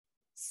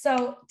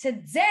So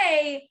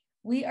today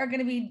we are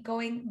going to be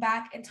going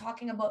back and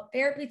talking about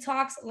therapy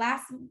talks.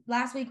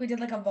 Last week we did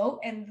like a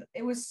vote and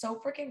it was so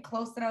freaking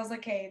close that I was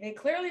like, hey, they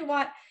clearly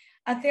want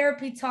a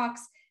therapy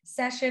talks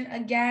session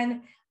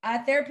again.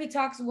 Therapy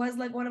talks was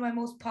like one of my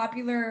most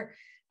popular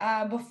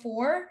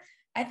before.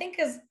 I think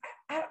because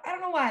I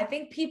don't know why. I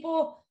think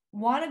people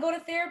want to go to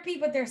therapy,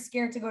 but they're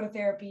scared to go to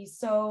therapy.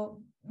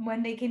 So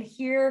when they can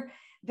hear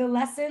the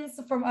lessons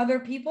from other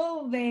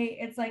people,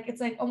 it's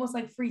like almost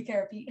like free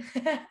therapy.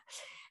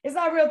 It's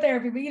not real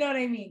therapy, but you know what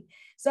I mean.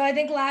 So I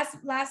think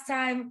last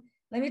time,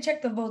 let me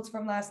check the votes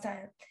from last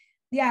time.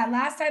 Yeah,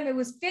 last time it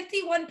was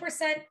 51%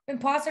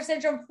 imposter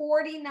syndrome,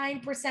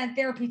 49%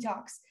 therapy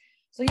talks.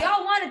 So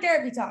y'all wanted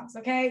therapy talks,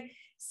 okay?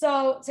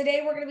 So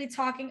today we're going to be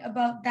talking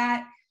about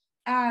that.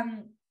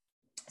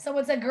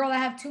 Someone said, girl, I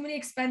have too many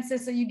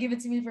expenses, so you give it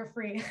to me for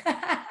free.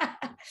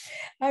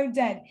 I'm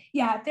dead.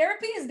 Yeah,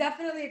 therapy is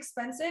definitely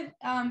expensive,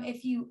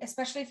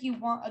 especially if you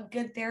want a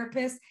good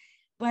therapist,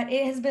 but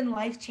it has been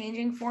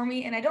life-changing for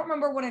me. And I don't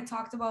remember what I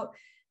talked about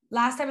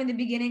last time in the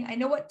beginning. I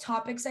know what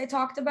topics I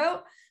talked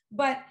about,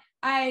 but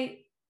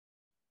I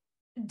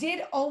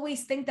did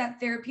always think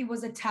that therapy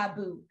was a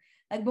taboo.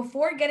 Like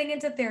before getting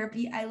into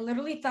therapy, I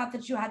literally thought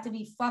that you had to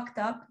be fucked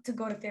up to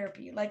go to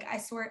therapy. Like I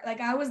swear, like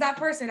I was that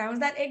person. I was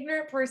that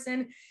ignorant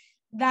person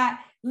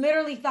that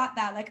literally thought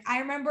that. Like I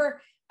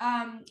remember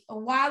a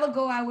while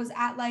ago, I was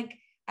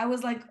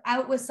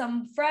out with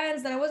some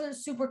friends that I wasn't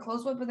super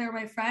close with, but they were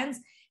my friends.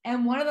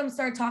 And one of them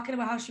started talking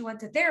about how she went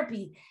to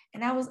therapy.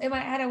 And I was in my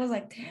head, I was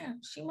like, damn,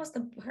 she must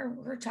have,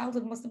 her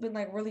childhood must have been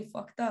like really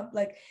fucked up.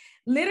 Like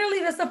literally,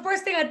 that's the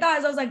first thing I thought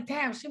is I was like,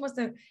 damn, she must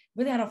have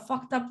really had a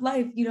fucked up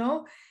life, you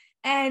know?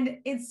 And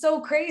it's so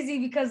crazy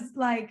because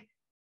like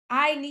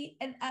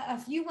and a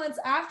few months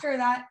after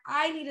that,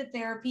 I needed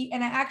therapy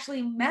and I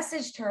actually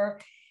messaged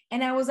her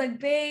and I was like,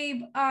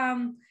 babe,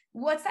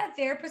 what's that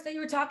therapist that you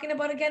were talking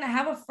about again? I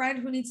have a friend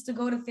who needs to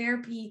go to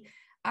therapy.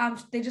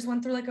 They just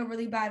went through like a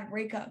really bad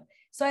breakup.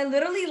 So I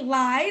literally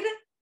lied.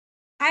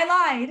 I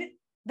lied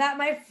that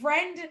my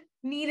friend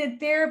needed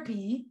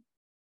therapy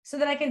so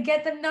that I could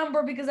get the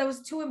number because I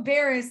was too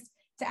embarrassed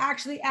to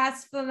actually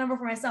ask for the number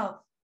for myself.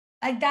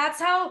 Like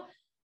that's how,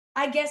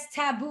 I guess,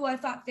 taboo I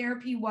thought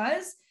therapy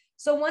was.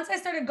 So once I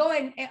started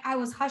going, I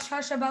was hush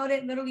hush about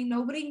it. Literally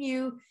nobody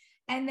knew.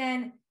 And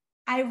then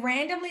I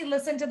randomly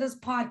listened to this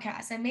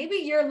podcast, and maybe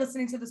you're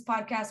listening to this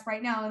podcast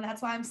right now. And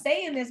that's why I'm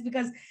saying this,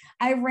 because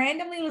I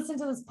randomly listened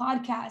to this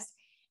podcast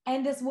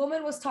and this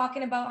woman was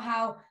talking about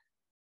how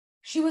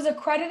she was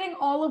accrediting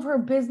all of her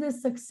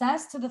business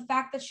success to the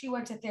fact that she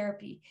went to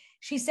therapy.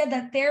 She said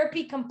that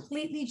therapy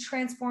completely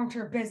transformed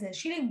her business.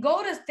 She didn't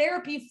go to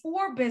therapy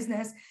for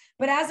business,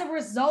 but as a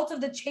result of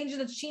the changes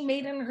that she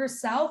made in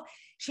herself,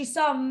 she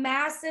saw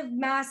massive,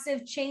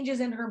 massive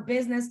changes in her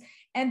business.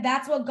 And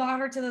that's what got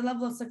her to the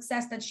level of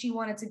success that she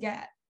wanted to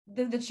get,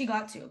 that she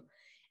got to.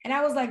 And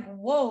I was like,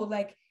 whoa,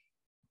 like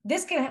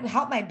this can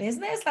help my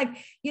business. Like,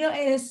 you know,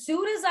 and as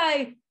soon as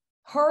I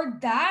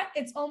heard that,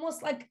 it's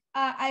almost like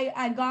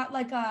I got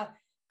like a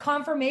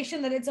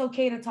confirmation that it's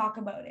okay to talk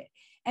about it.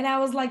 And I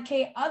was like,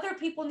 okay, other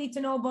people need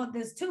to know about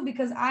this too,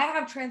 because I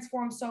have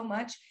transformed so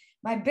much.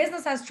 My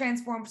business has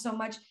transformed so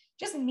much.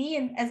 Just me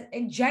and as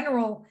in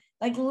general,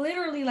 like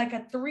literally like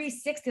a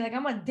 360, like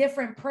I'm a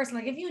different person.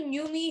 Like if you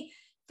knew me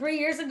 3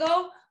 years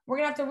ago, we're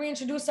gonna have to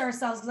reintroduce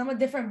ourselves because I'm a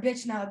different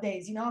bitch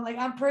nowadays, you know, like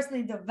I'm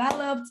personally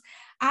developed.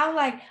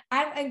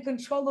 I'm in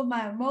control of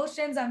my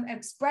emotions. I'm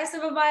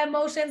expressive of my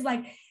emotions.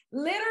 Like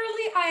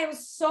literally, I am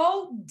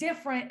so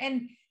different.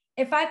 And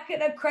if I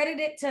could accredit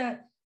it to,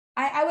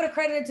 I would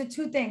accredit it to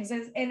two things.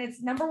 And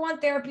it's number one,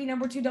 therapy,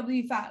 number two,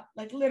 W5.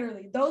 Like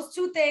literally, those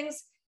two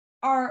things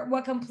are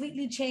what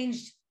completely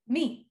changed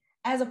me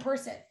as a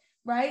person,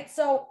 right?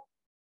 So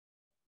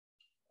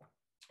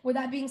with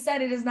that being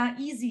said, it is not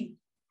easy.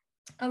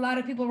 A lot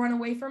of people run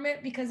away from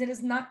it because it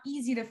is not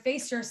easy to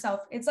face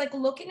yourself. It's like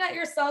looking at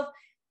yourself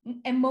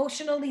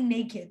emotionally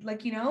naked,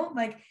 like, you know,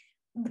 like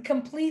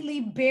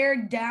completely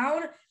bared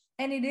down.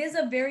 And it is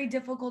a very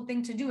difficult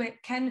thing to do.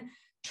 It can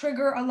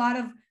trigger a lot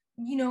of,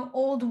 you know,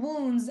 old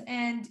wounds,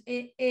 and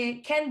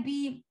it can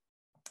be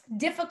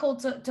difficult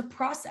to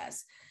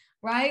process,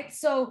 right?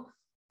 So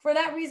for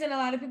that reason, a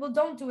lot of people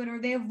don't do it or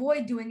they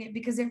avoid doing it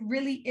because it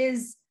really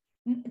is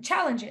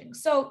challenging.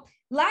 So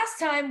last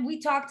time we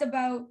talked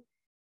about,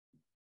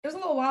 it was a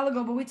little while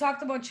ago, but we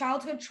talked about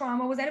childhood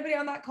trauma. Was anybody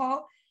on that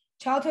call?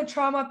 Childhood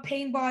trauma,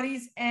 pain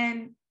bodies,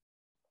 and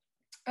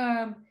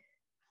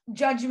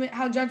judgment,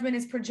 how judgment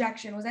is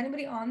projection. Was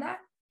anybody on that?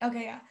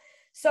 Okay, yeah.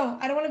 So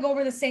I don't want to go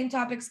over the same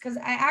topics because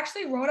I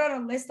actually wrote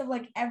out a list of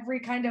like every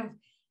kind of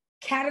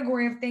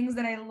category of things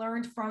that I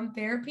learned from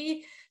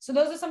therapy. So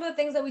those are some of the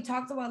things that we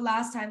talked about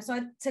last time.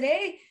 So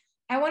today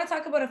I want to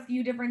talk about a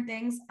few different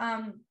things.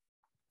 I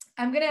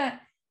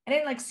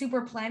didn't like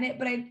super plan it,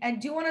 but I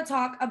do want to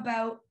talk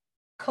about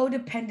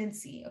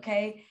codependency.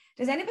 Okay.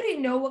 Does anybody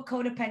know what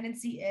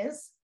codependency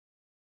is?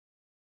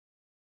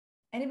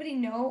 Anybody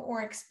know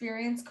or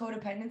experience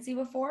codependency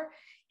before?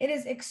 It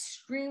is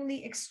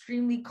extremely,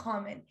 extremely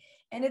common.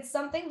 And it's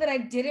something that I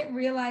didn't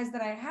realize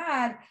that I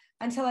had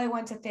until I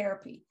went to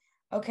therapy.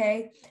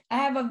 Okay. I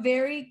have a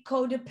very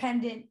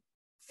codependent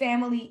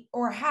family,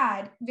 or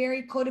had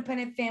very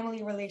codependent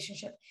family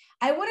relationship.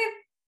 I wouldn't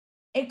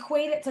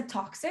equate it to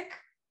toxic,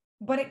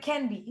 but it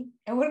can be.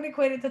 I wouldn't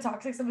equate it to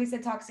toxic. Somebody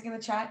said toxic in the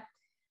chat.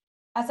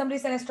 Somebody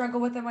said I struggle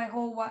with it my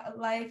whole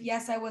life.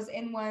 Yes, I was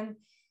in one.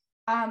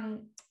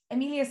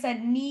 Amelia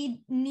said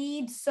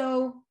need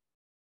so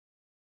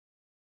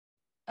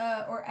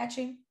or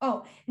etching.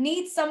 Oh,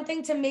 need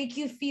something to make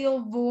you feel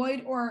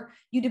void, or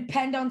you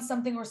depend on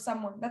something or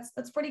someone.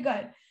 That's pretty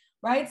good,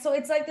 right? So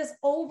it's like this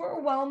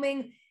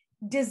overwhelming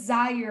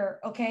desire,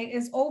 okay,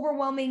 is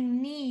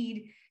overwhelming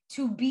need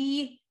to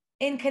be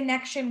in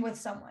connection with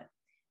someone,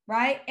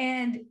 right?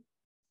 And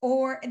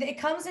or it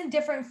comes in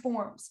different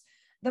forms.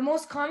 The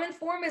most common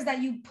form is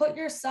that you put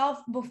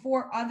yourself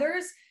before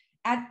others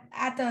at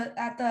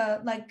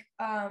the like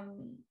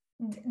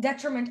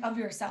detriment of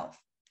yourself.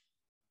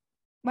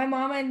 My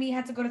mama and me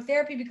had to go to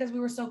therapy because we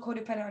were so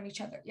codependent on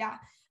each other. Yeah.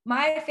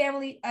 My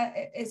family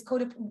is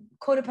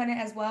codependent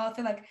as well. I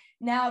feel like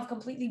now I've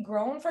completely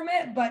grown from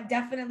it, but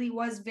definitely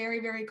was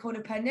very, very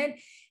codependent.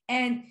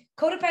 And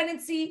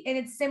codependency in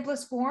its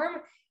simplest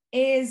form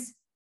is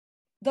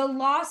the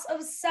loss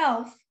of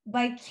self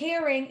by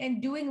caring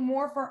and doing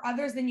more for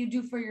others than you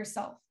do for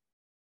yourself.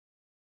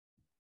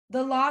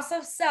 The loss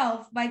of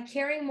self by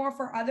caring more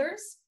for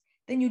others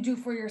than you do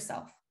for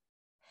yourself.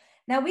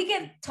 Now, we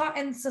get taught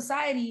in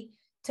society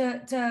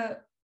to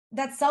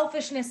that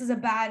selfishness is a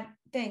bad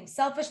thing.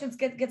 Selfishness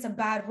gets a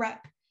bad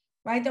rep,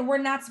 right? That we're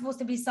not supposed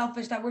to be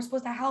selfish, that we're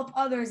supposed to help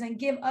others and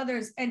give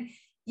others. And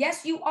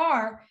yes, you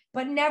are,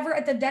 but never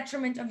at the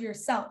detriment of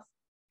yourself.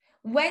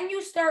 When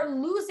you start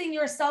losing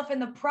yourself in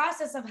the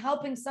process of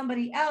helping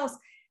somebody else,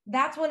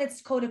 that's when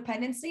it's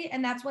codependency,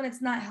 and that's when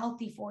it's not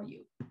healthy for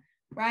you,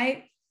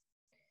 right?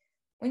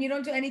 When you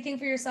don't do anything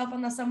for yourself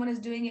unless someone is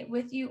doing it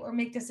with you, or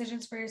make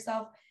decisions for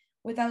yourself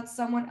without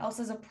someone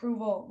else's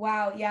approval.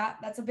 Wow, yeah,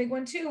 that's a big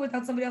one too,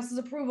 without somebody else's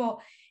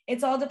approval.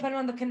 It's all dependent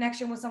on the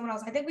connection with someone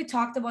else. I think we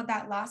talked about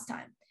that last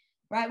time,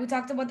 right? We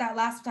talked about that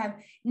last time,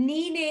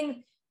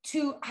 needing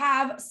to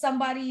have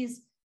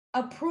somebody's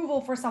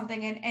approval for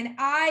something. And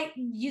I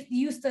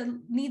used to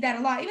need that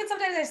a lot. Even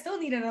sometimes I still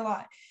need it a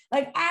lot.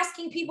 Like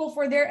asking people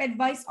for their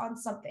advice on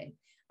something,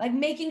 like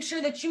making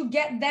sure that you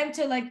get them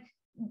to like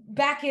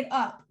back it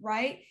up,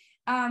 right?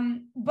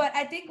 But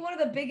I think one of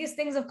the biggest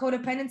things of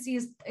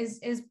codependency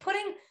is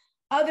putting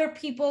other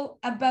people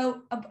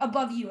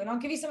above you. And I'll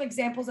give you some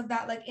examples of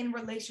that, like in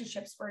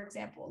relationships, for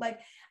example. Like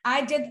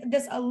I did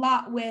this a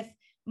lot with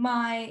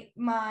my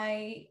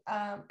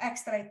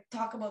ex that I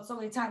talk about so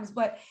many times,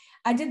 but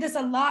I did this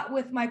a lot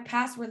with my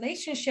past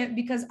relationship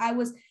because I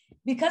was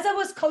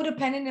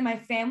codependent in my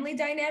family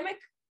dynamic.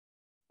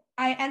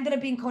 I ended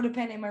up being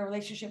codependent in my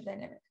relationship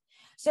dynamic.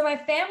 So my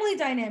family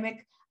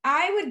dynamic,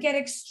 I would get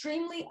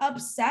extremely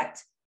upset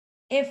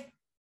if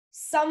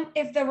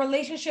the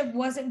relationship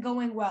wasn't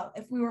going well,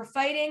 if we were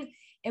fighting,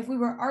 if we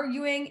were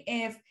arguing,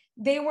 if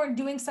they weren't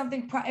doing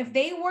something, if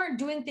they weren't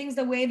doing things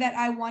the way that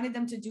I wanted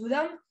them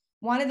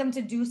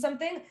to do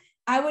something,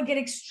 I would get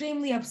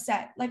extremely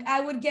upset. Like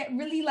I would get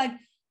really like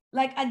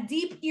a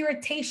deep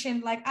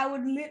irritation. Like I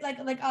would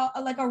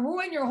like a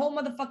ruin your whole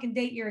motherfucking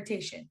day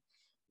irritation,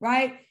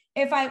 right?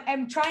 If I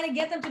am trying to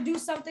get them to do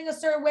something a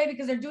certain way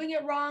because they're doing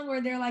it wrong,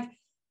 or they're like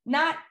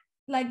not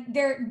like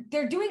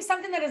they're doing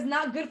something that is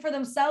not good for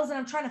themselves, and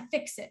I'm trying to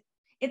fix it.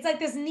 It's like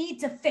this need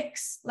to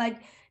fix,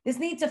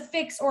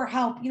 or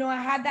help. You know, I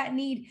had that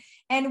need.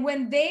 And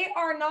when they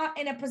are not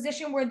in a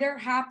position where they're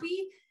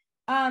happy,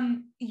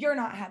 you're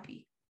not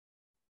happy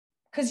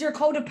because you're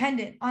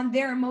codependent on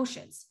their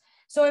emotions.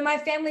 So in my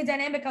family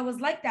dynamic, I was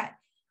like that.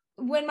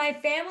 When my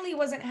family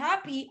wasn't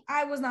happy,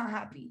 I was not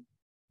happy.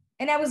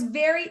 And I was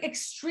very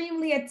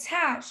extremely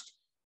attached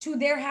to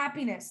their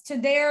happiness, to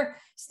their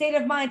state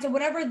of mind, to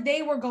whatever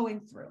they were going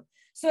through.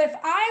 So if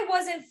I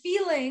wasn't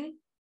feeling,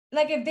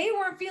 like if they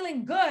weren't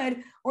feeling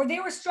good, or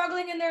they were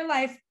struggling in their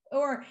life,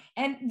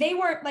 and they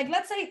weren't, like,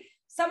 let's say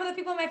some of the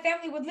people in my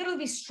family would literally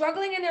be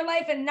struggling in their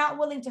life and not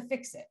willing to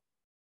fix it.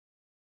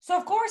 So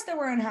of course they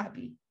were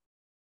unhappy.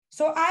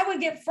 So I would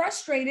get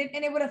frustrated,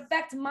 and it would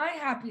affect my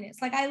happiness.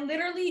 Like I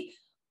literally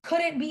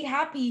couldn't be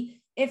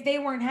happy if they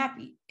weren't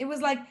happy. It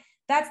was like,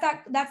 that's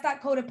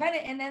that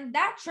codependent. And then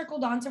that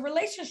trickled on to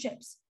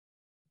relationships.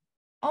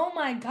 Oh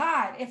my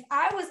God. If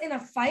I was in a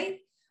fight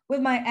with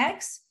my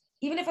ex,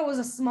 even if it was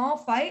a small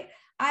fight,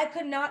 I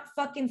could not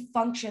fucking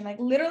function. Like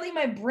literally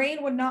my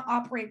brain would not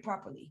operate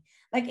properly.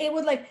 Like it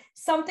would like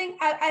something,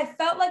 I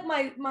felt like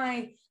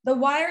the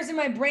wires in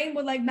my brain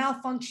would like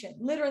malfunction,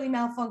 literally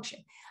malfunction.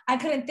 I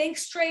couldn't think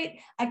straight.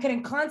 I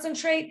couldn't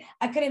concentrate.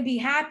 I couldn't be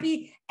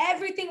happy.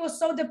 Everything was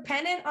so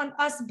dependent on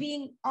us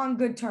being on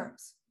good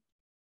terms.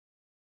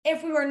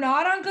 If we were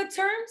not on good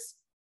terms,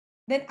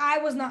 then I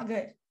was not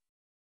good.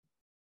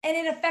 And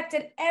it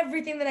affected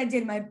everything that I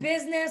did, my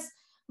business,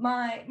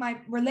 my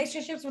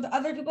relationships with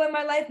other people in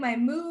my life, my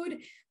mood.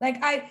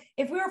 Like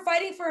if we were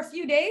fighting for a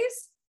few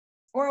days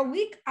or a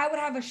week, I would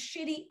have a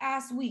shitty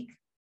ass week,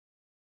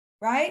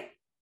 right?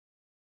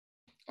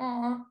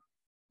 Aw.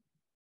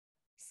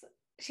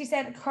 She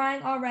said,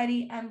 crying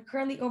already. I'm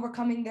currently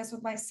overcoming this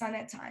with my son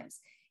at times.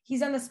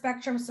 He's on the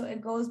spectrum, so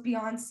it goes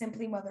beyond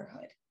simply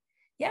motherhood.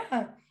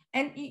 Yeah.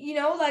 And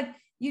like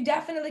you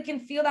definitely can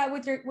feel that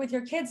with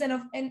your kids.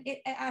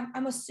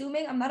 I'm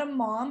assuming, I'm not a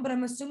mom, but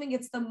I'm assuming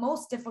it's the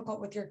most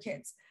difficult with your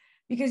kids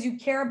because you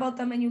care about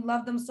them and you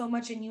love them so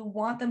much and you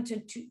want them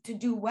to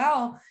do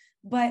well.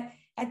 But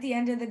at the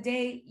end of the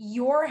day,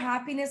 your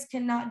happiness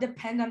cannot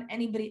depend on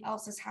anybody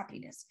else's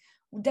happiness.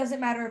 It doesn't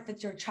matter if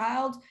it's your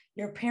child,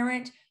 your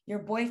parent, your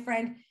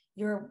boyfriend,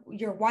 your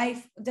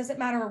wife. It doesn't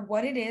matter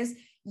what it is.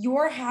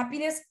 Your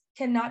happiness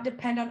cannot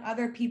depend on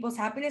other people's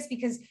happiness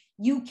because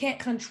you can't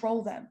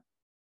control them.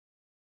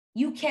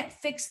 You can't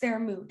fix their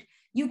mood.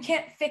 You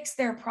can't fix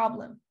their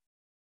problem.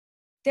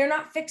 They're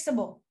not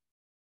fixable.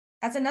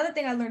 That's another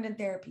thing I learned in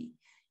therapy.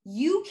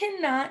 You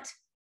cannot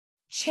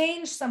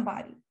change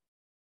somebody.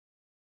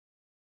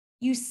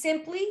 You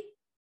simply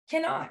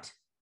cannot.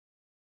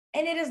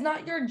 And it is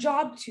not your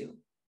job to.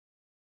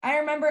 I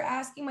remember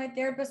asking my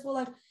therapist, well,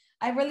 like,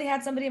 I really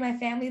had somebody in my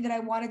family that I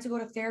wanted to go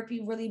to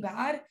therapy really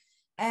bad.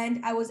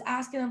 And I was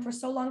asking them for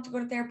so long to go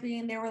to therapy.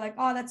 And they were like,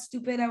 oh, that's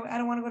stupid. I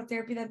don't want to go to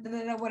therapy,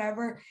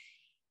 whatever.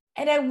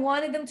 And I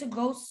wanted them to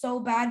go so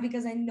bad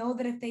because I know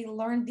that if they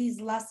learned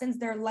these lessons,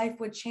 their life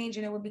would change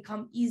and it would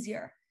become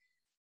easier.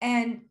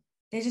 And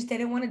they just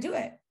didn't want to do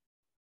it.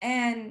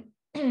 And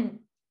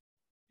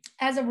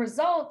as a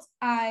result,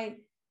 I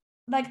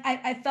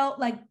felt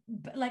like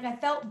I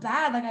felt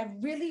bad. Like I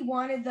really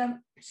wanted them.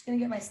 I'm just gonna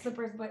get my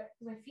slippers, but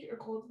my feet are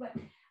cold. But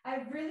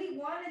I really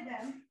wanted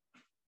them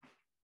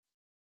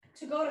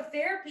to go to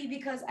therapy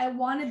because I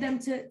wanted them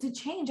to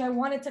change. I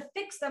wanted to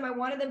fix them. I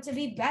wanted them to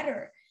be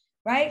better,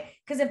 right?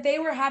 Because if they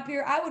were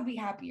happier, I would be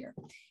happier.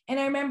 And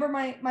I remember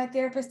my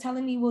therapist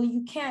telling me, well,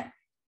 you can't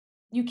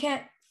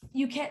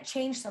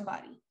change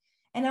somebody.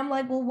 And I'm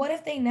like, well, what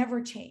if they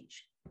never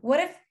change? What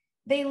if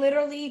they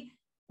literally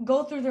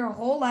go through their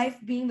whole life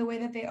being the way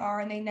that they are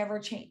and they never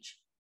change?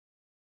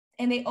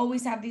 And they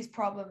always have these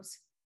problems.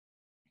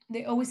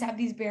 They always have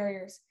these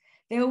barriers.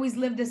 They always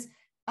live this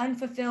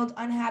unfulfilled,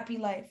 unhappy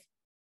life.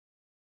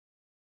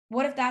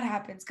 What if that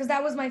happens? Because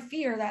that was my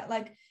fear, that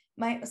like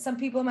some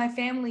people in my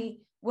family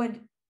would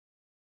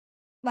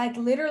like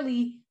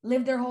literally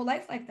live their whole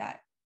life like that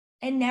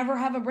and never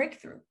have a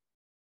breakthrough.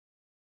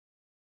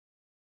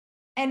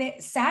 And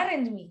it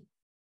saddened me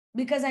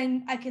because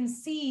I can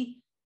see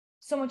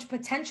so much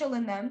potential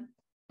in them,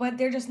 but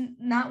they're just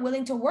not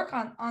willing to work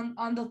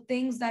on the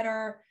things that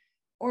are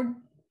or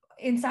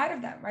inside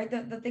of them, right?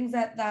 The things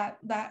that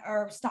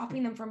are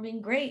stopping them from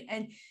being great.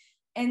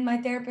 And my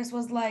therapist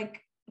was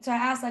like, so I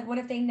asked, like, what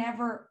if they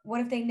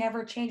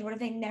never change? What if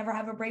they never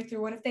have a breakthrough?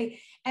 What if they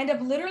end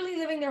up literally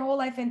living their whole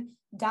life and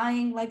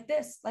dying like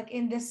this, like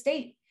in this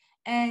state?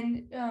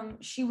 And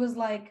she was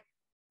like,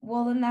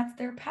 well, then that's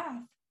their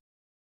path.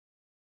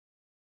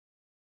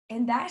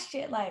 And that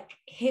shit like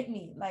hit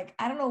me. Like,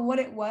 I don't know what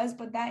it was,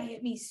 but that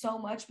hit me so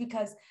much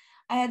because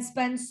I had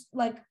spent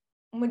like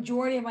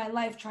majority of my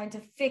life trying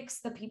to fix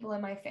the people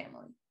in my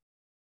family,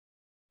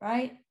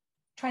 right?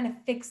 Trying to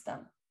fix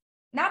them.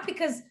 Not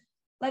because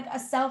like a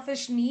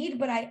selfish need,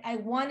 but I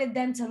wanted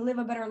them to live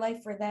a better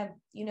life for them,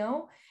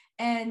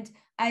 And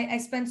I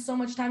spent so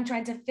much time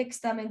trying to fix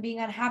them and being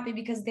unhappy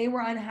because they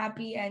were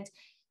unhappy. And,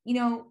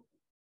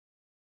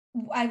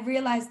 I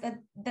realized that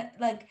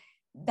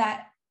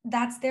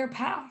that's their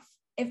path.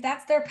 If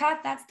that's their path,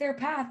 that's their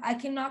path. I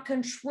cannot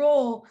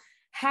control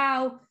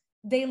how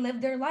they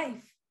live their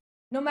life.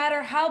 No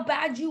matter how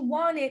bad you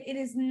want it, it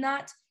is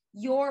not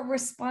your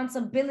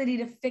responsibility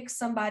to fix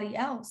somebody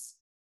else.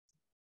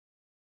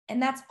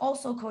 And that's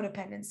also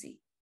codependency.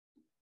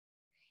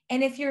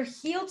 And if you're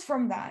healed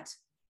from that,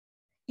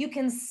 you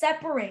can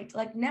separate.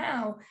 Like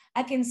now,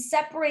 I can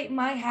separate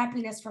my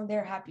happiness from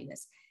their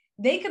happiness.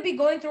 They could be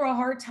going through a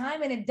hard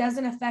time and it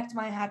doesn't affect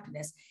my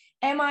happiness.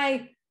 Am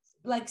I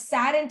like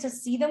saddened to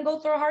see them go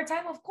through a hard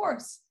time? Of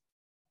course.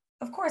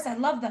 Of course, I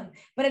love them,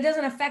 but it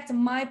doesn't affect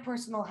my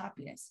personal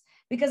happiness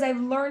because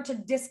I've learned to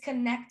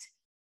disconnect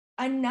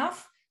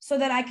enough so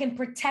that I can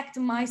protect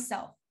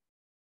myself.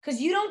 Because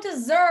you don't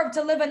deserve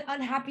to live an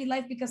unhappy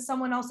life because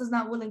someone else is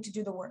not willing to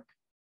do the work.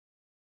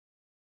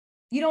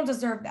 You don't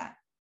deserve that,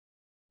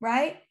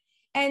 right?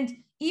 And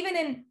even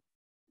in,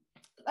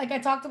 like I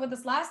talked about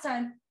this last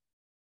time,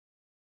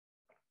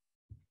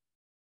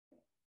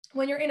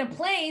 when you're in a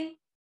plane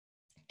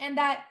and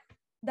that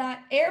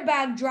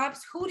airbag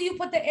drops, who do you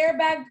put the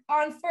airbag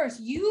on first,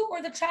 you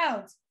or the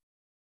child?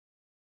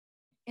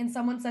 And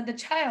someone said the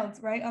child,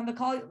 right, on the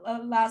call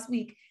last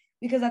week,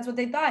 because that's what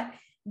they thought.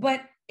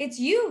 But it's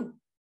you,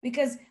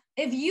 because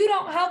if you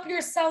don't help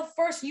yourself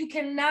first, you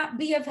cannot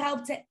be of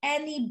help to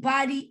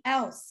anybody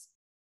else.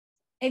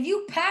 If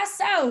you pass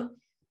out,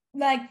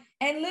 like,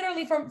 and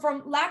literally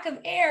from lack of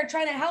air,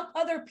 trying to help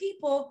other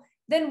people,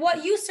 then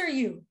what use are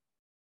you?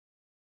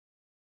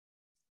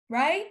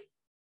 Right?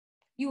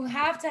 You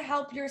have to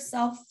help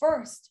yourself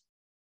first.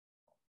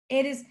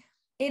 It is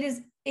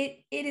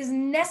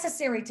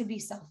necessary to be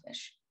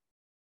selfish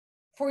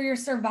for your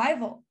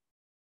survival.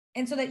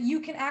 and so that you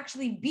can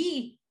actually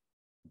be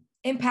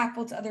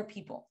impactful to other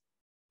people.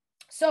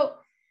 So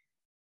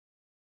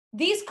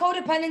these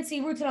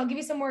codependency roots, and I'll give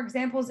you some more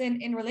examples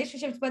in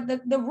relationships, but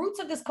the roots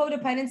of this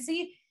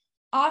codependency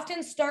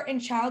often start in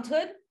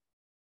childhood,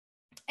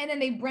 and then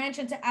they branch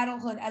into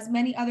adulthood as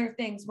many other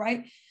things,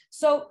 right?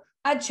 So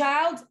a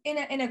child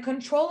in a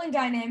controlling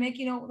dynamic,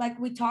 you know, like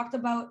we talked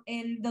about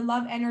in the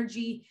love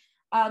energy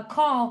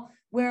call,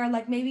 where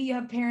like maybe you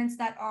have parents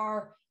that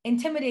are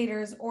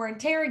intimidators or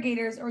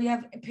interrogators, or you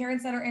have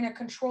parents that are in a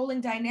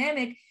controlling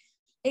dynamic,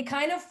 it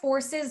kind of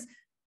forces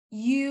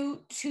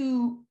you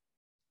to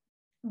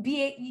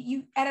be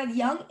you at a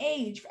young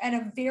age, at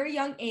a very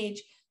young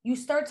age, you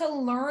start to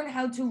learn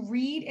how to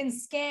read and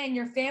scan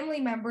your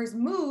family members'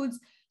 moods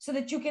so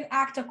that you can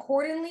act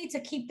accordingly to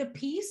keep the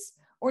peace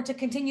or to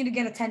continue to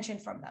get attention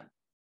from them.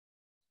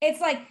 It's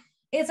like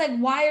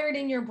wired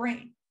in your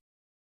brain,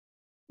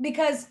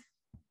 because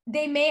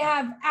they may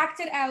have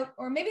acted out,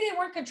 or maybe they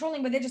weren't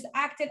controlling, but they just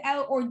acted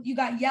out, or you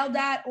got yelled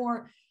at,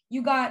 or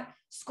you got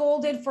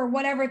scolded for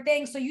whatever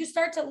thing. So you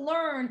start to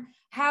learn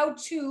how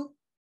to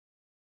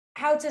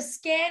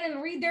scan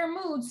and read their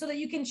moods so that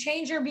you can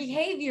change your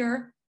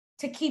behavior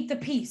to keep the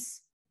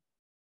peace.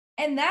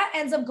 And that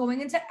ends up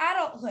going into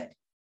adulthood.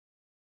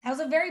 That was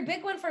a very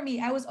big one for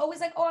me. I was always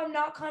like, oh, I'm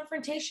not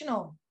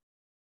confrontational.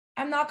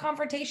 I'm not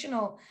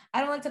confrontational. I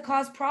don't like to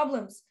cause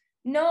problems.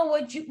 No,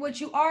 what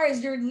you are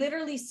is you're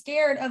literally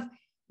scared of,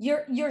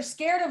 you're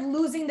scared of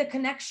losing the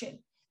connection.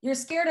 You're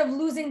scared of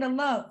losing the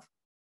love.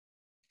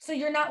 So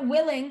you're not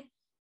willing.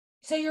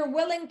 So you're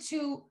willing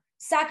to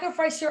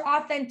sacrifice your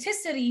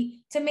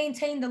authenticity to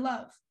maintain the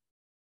love.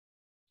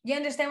 You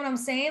understand what I'm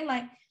saying?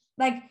 Like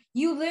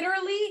you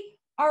literally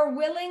are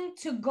willing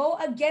to go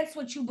against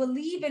what you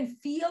believe and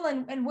feel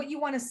and what you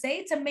want to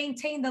say to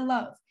maintain the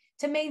love,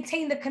 to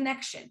maintain the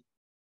connection.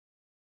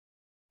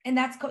 And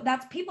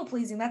that's people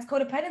pleasing. That's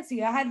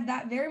codependency. I had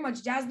that very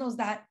much. Jazz knows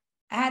that.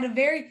 I had a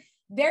very,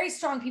 very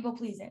strong people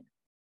pleasing.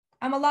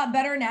 I'm a lot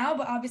better now,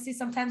 but obviously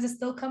sometimes it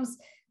still comes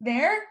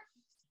there.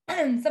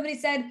 Somebody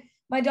said,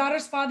 my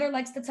daughter's father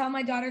likes to tell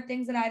my daughter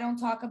things that I don't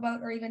talk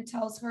about, or even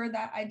tells her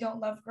that I don't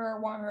love her or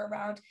want her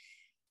around.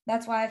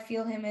 That's why I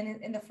feel him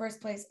in the first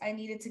place. I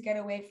needed to get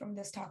away from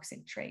this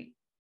toxic trait.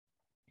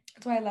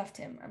 That's why I left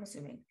him, I'm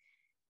assuming.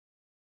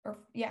 Or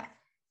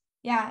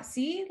yeah.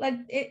 See, like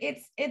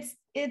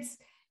it's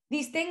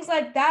these things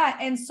like that.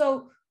 And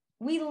so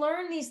we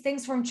learn these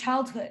things from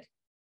childhood.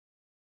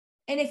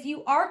 And if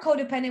you are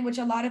codependent, which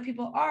a lot of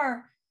people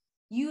are,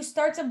 you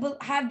start to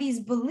have these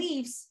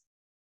beliefs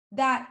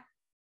that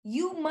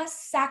you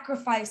must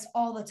sacrifice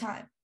all the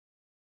time.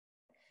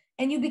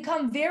 And you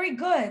become very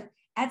good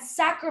at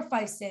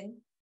sacrificing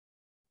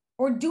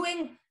or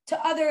doing to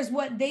others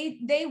what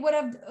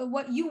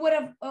what you would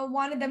have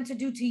wanted them to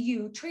do to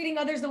you, treating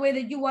others the way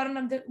that you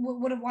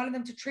would have wanted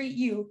them to treat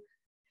you.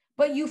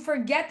 But you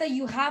forget that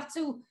you have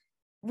to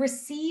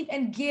receive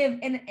and give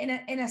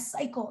in a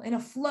cycle, in a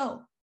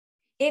flow.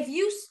 If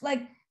you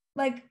like,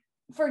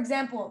 for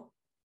example,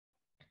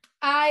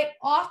 I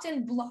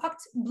often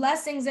blocked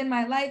blessings in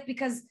my life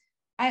because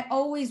I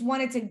always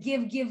wanted to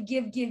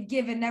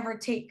give and never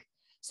take.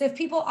 So if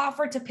people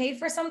offered to pay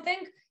for something,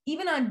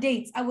 even on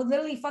dates, I would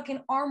literally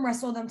fucking arm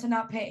wrestle them to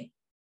not pay.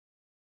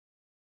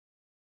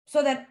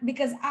 So that,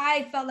 because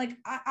I felt like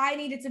I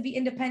needed to be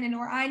independent,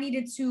 or I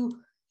needed to,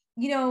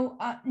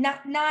 I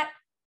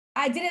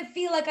didn't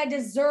feel like I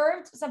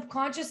deserved,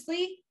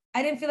 subconsciously,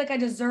 I didn't feel like I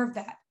deserved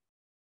that.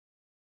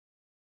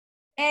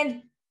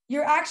 And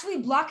you're actually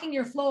blocking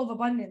your flow of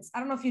abundance. I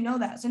don't know if you know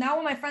that. So now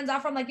when my friends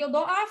offer, I'm like, yo,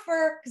 don't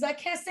offer, because I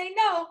can't say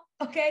no,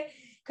 okay?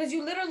 Because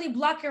you literally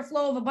block your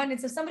flow of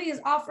abundance. If somebody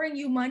is offering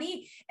you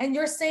money and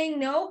you're saying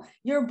no,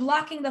 you're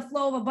blocking the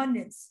flow of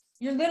abundance.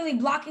 You're literally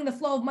blocking the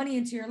flow of money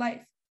into your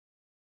life.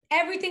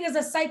 Everything is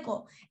a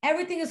cycle.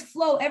 Everything is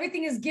flow.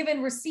 Everything is give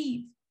and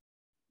receive.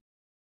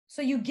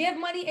 So you give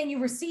money and you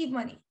receive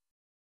money,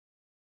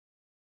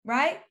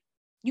 right?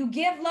 You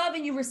give love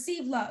and you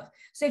receive love.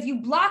 So if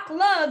you block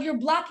love, you're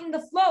blocking the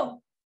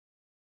flow.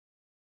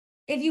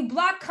 If you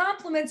block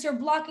compliments, you're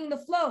blocking the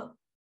flow,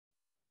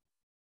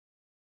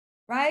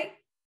 right?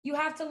 You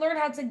have to learn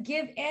how to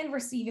give and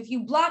receive. If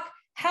you block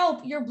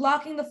help, you're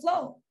blocking the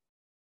flow.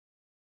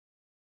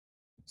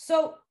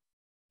 So,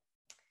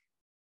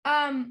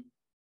 again,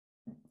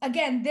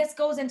 this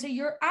goes into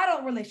your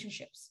adult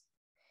relationships.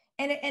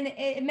 And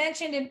it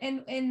mentioned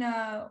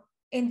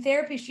in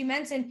therapy, she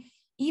mentioned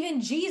even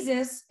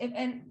Jesus,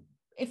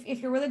 if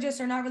you're religious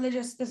or not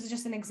religious, this is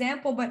just an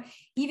example, but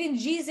even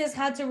Jesus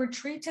had to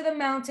retreat to the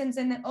mountains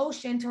and the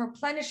ocean to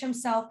replenish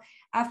himself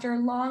after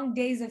long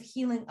days of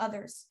healing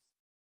others.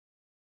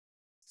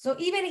 So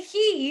even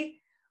he,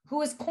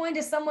 who is coined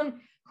as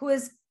someone who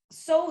is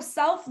so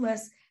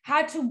selfless,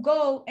 had to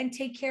go and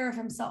take care of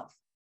himself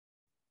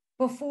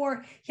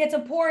before he had to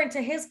pour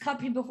into his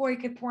cup before he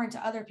could pour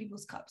into other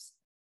people's cups.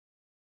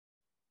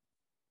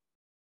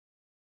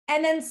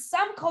 And then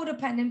some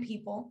codependent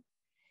people,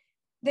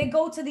 they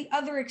go to the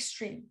other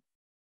extreme,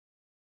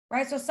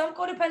 right? So some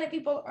codependent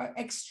people are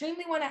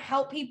extremely want to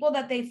help people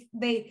that they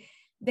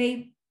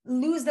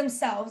lose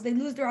themselves, they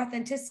lose their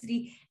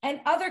authenticity.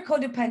 And other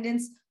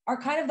codependents are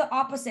kind of the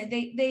opposite.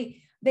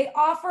 They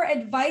offer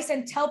advice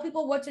and tell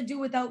people what to do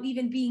without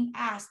even being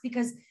asked,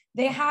 because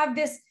they have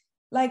this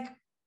like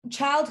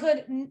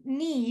childhood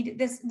need,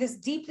 this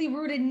deeply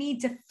rooted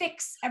need to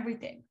fix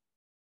everything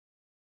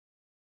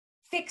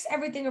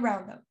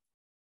around them.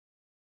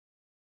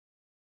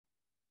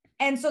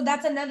 And so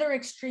that's another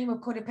extreme of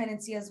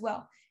codependency as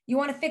well. You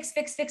want to fix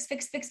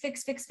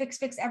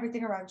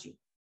everything around you.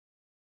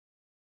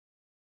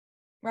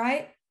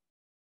 Right?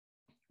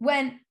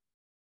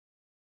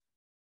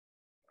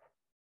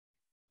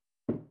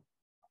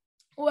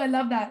 I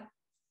love that.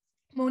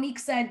 Monique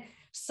said,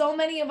 so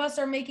many of us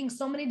are making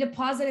so many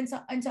deposits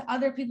into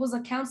other people's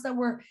accounts that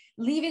we're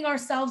leaving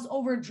ourselves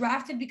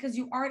overdrafted because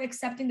you aren't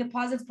accepting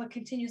deposits but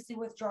continuously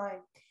withdrawing.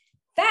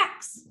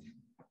 Facts.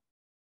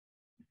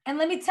 And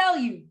let me tell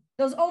you,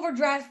 those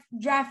overdraft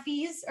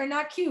fees are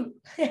not cute.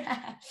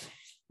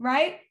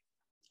 Right?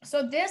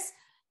 So this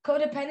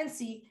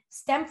codependency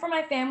stemmed from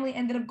my family,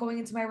 ended up going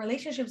into my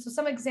relationship. So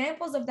some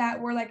examples of that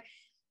were like,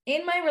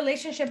 in my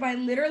relationship, I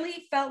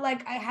literally felt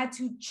like I had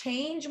to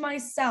change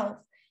myself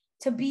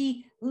to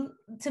be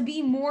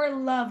more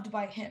loved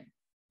by him.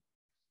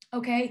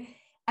 Okay.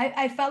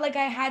 I felt like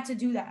I had to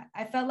do that.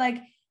 I felt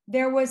like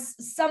there was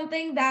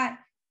something that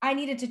I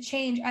needed to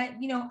change.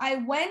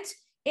 I went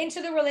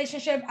into the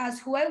relationship as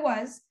who I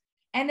was.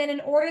 And then in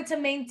order to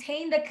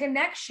maintain the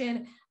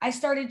connection, I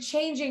started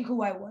changing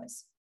who I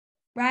was.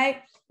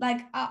 Right?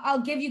 Like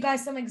I'll give you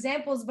guys some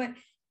examples, but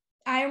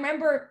I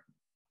remember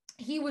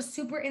he was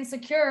super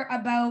insecure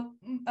about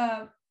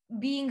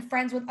being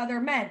friends with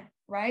other men,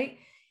 right?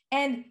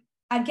 And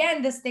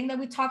again, this thing that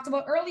we talked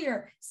about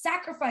earlier,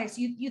 sacrifice.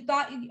 You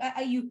thought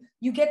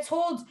you get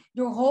told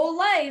your whole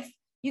life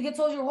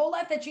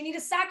that you need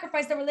to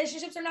sacrifice. The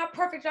relationships are not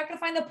perfect. You're not gonna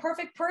find the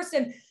perfect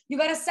person. You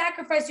gotta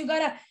sacrifice. You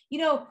gotta,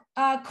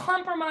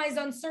 compromise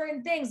on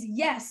certain things.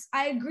 Yes,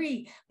 I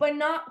agree, but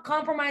not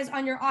compromise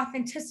on your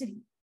authenticity.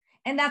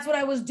 And that's what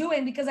I was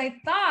doing, because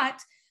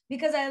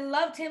I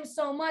loved him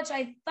so much,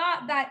 I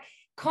thought that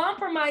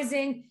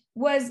compromising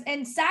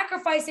and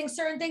sacrificing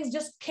certain things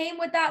just came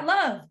with that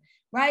love,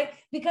 right?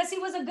 Because he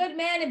was a good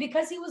man, and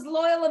because he was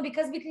loyal, and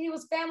because he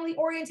was family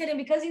oriented, and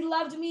because he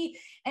loved me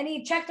and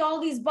he checked all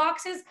these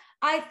boxes,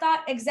 I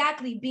thought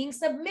exactly being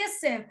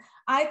submissive.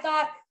 I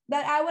thought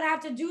that I would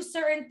have to do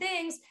certain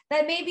things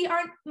that maybe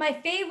aren't my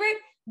favorite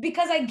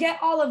because I get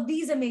all of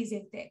these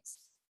amazing things,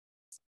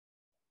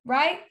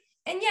 right?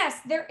 And yes,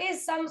 there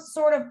is some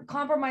sort of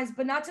compromise,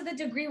 but not to the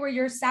degree where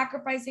you're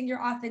sacrificing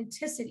your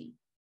authenticity.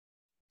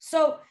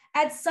 So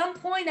at some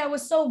point, I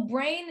was so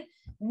brain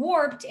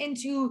warped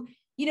into,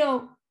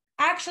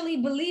 actually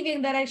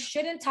believing that I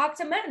shouldn't talk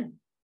to men,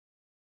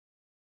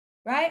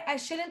 right? I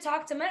shouldn't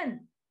talk to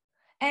men.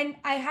 And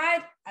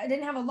I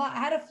didn't have a lot. I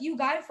had a few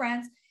guy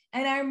friends.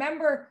 And I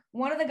remember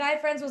one of the guy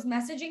friends was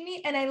messaging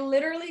me, and I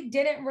literally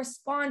didn't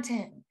respond to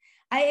him.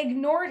 I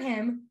ignored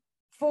him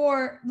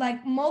for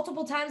like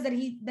multiple times that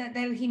he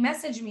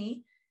messaged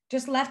me,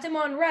 just left him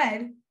on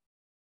read.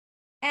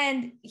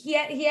 And he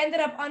ended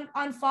up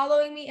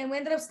unfollowing me, and we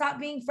ended up stop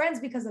being friends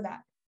because of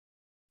that.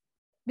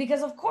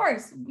 Because of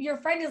course, your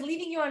friend is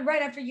leaving you on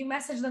read after you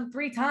message them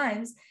 3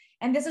 times.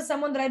 And this is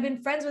someone that I've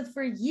been friends with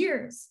for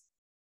years.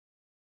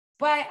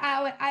 But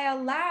I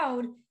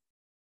allowed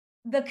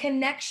the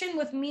connection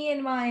with me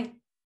and my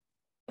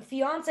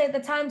fiance at the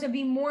time to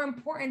be more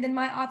important than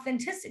my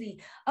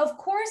authenticity. Of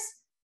course,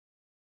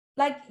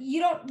 like,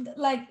 you don't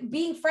like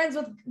being friends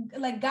with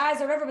like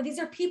guys or whatever, but these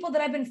are people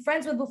that I've been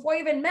friends with before I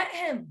even met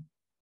him.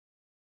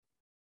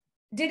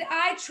 Did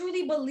I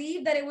truly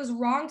believe that it was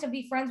wrong to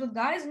be friends with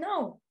guys?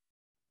 No,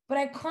 but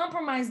I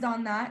compromised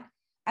on that.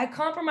 I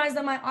compromised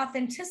on my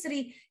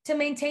authenticity to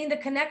maintain the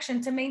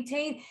connection, to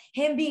maintain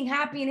him being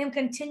happy and him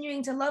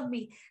continuing to love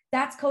me.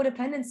 That's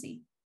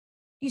codependency.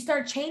 You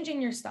start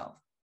changing yourself.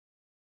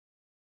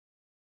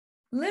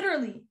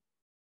 Literally.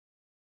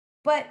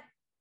 But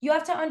you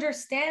have to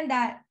understand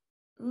that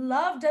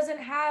love doesn't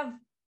have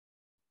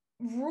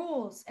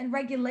rules and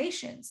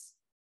regulations.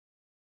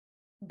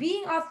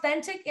 Being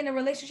authentic in a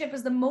relationship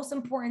is the most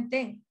important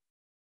thing.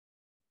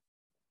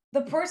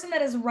 The person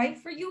that is right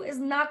for you is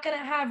not going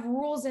to have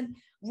rules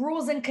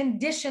and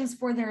conditions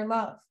for their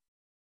love.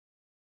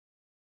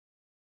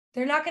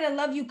 They're not going to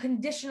love you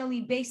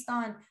conditionally based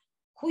on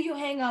who you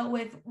hang out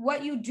with,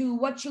 what you do,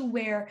 what you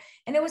wear.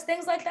 And it was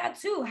things like that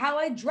too, how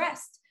I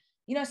dressed.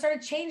 I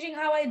started changing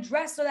how I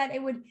dressed so that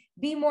it would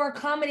be more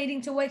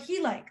accommodating to what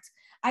he liked.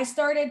 I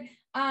started,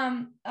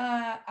 not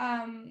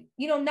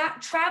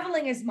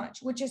traveling as much,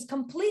 which is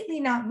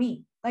completely not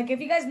me. Like, if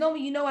you guys know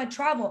me, I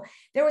travel.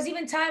 There was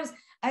even times,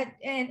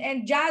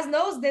 and Jazz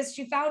knows this,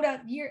 she found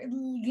out year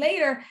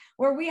later,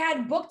 where we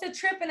had booked a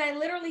trip and I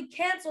literally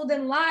canceled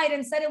and lied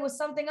and said it was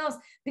something else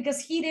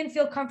because he didn't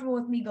feel comfortable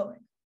with me going.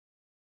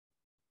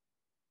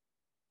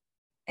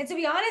 And to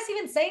be honest,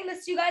 even saying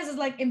this to you guys is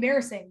like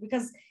embarrassing,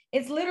 because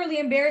it's literally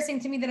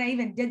embarrassing to me that I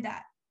even did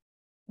that.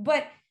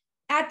 But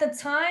at the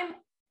time,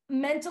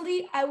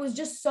 mentally, I was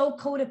just so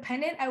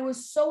codependent. I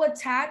was so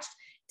attached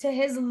to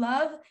his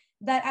love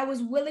that I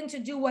was willing to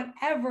do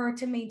whatever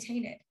to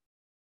maintain it.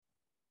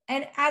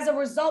 And as a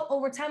result,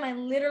 over time, I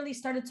literally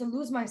started to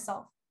lose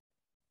myself.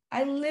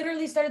 I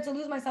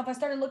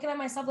started looking at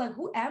myself like,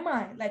 who am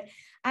I? Like,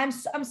 I'm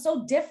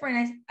so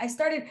different. I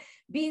started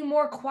being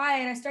more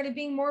quiet. I started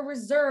being more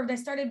reserved. I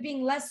started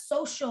being less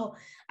social.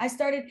 I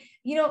started,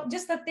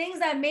 just the things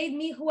that made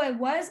me who I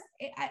was.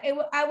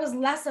 I was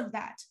less of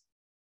that.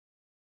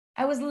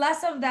 I was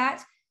less of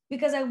that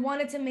because I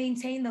wanted to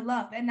maintain the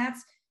love. And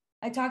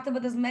I talked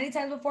about this many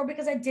times before,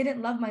 because I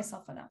didn't love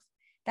myself enough.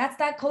 That's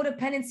that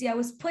codependency. I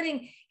was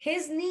putting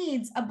his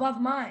needs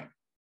above mine.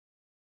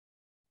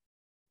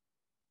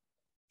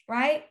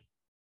 Right?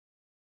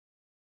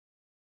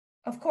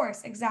 Of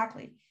course,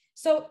 exactly.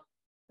 So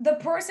the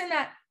person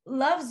that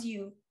loves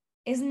you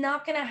is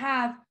not going to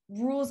have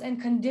rules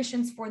and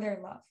conditions for their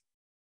love.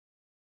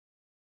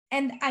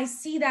 And I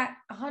see that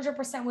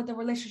 100% with the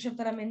relationship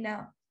that I'm in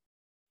now.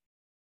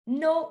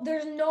 No,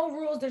 there's no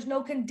rules, there's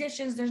no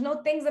conditions, there's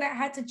no things that I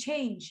had to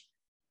change.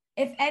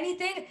 If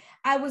anything,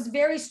 I was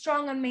very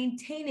strong on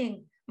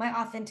maintaining my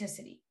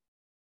authenticity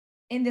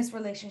in this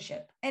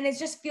relationship. And it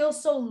just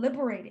feels so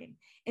liberating.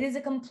 It is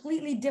a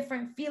completely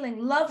different feeling.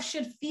 Love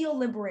should feel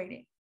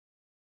liberating.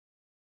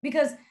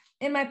 Because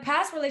in my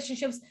past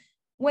relationships,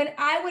 when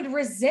I would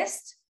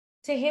resist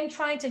to him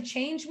trying to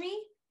change me,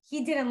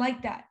 he didn't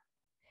like that.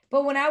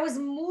 But when I was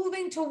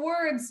moving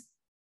towards,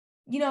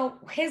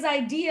 his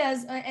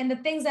ideas and the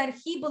things that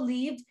he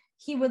believed,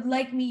 he would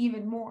like me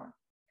even more.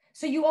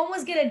 So you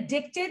almost get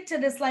addicted to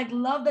this like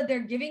love that they're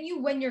giving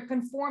you when you're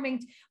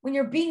conforming, when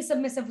you're being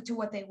submissive to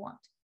what they want.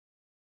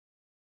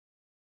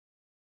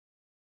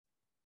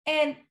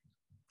 And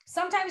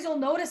sometimes you'll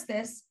notice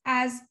this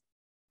as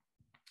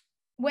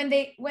when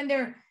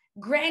they're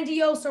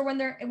grandiose, or when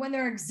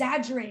they're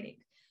exaggerating,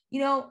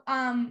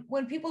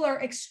 when people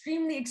are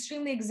extremely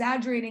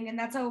exaggerating. And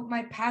that's how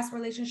my past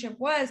relationship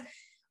was,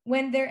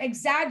 when they're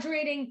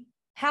exaggerating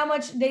how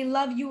much they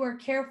love you or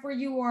care for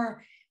you,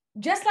 or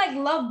just like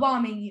love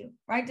bombing you,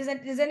 right? Does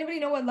anybody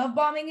know what love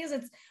bombing is?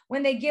 It's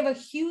when they give a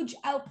huge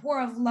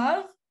outpour of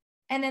love,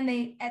 and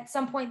then at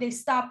some point they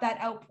stop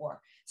that outpour.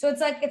 So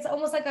it's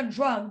almost like a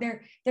drug.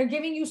 They're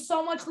giving you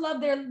so much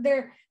love.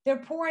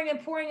 They're pouring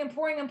and pouring and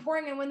pouring and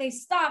pouring. And when they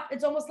stop,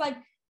 it's almost like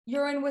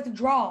you're in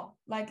withdrawal,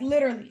 like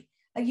literally.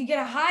 Like you get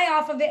a high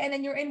off of it, and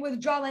then you're in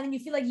withdrawal, and then you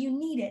feel like you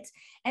need it.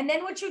 And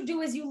then what you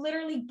do is you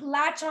literally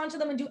latch onto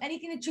them and do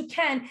anything that you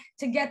can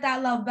to get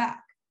that love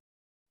back.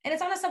 And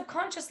it's on a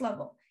subconscious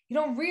level. You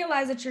don't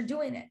realize that you're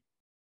doing it.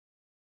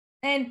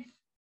 And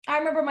I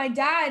remember my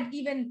dad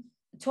even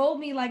told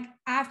me, like,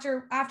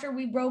 after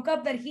we broke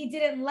up, that he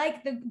didn't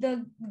like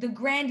the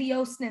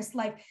grandioseness.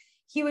 Like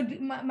he would be,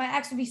 my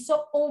ex would be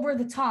so over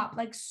the top,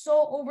 like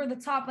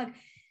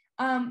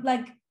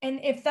and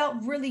it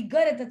felt really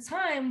good at the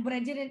time, but I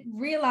didn't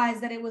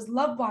realize that it was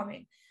love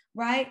bombing,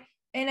 right?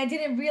 And I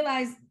didn't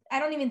realize, I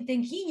don't even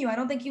think he knew. I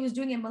don't think he was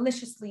doing it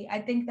maliciously.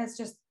 I think that's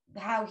just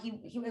how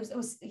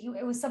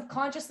it was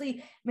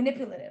subconsciously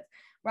manipulative,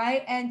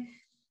 right? And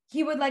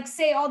he would like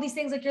say all these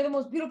things like, you're the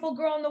most beautiful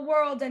girl in the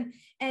world,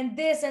 and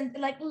this, and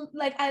like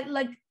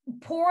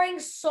pouring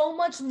so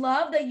much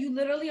love that you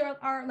literally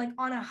are like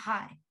on a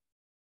high,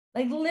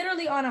 like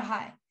literally on a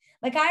high.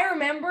 Like I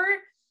remember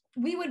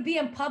we would be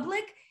in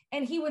public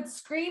and he would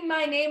scream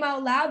my name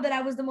out loud that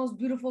I was the most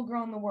beautiful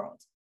girl in the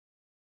world.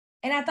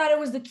 And I thought it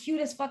was the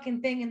cutest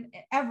fucking thing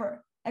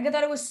ever. Like I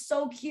thought it was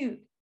so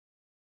cute.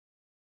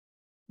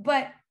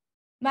 But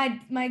my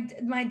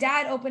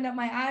dad opened up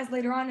my eyes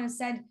later on and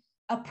said,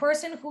 a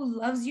person who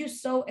loves you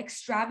so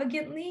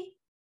extravagantly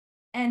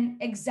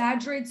and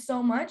exaggerates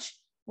so much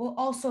will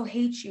also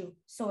hate you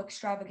so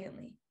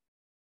extravagantly.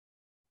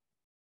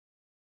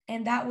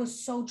 And that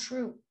was so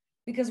true,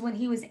 because when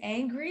he was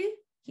angry,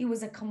 he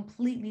was a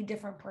completely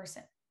different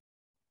person.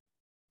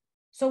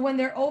 So when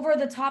they're over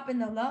the top in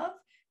the love,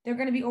 they're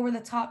going to be over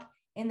the top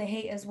in the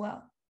hate as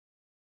well,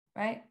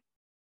 right?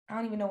 I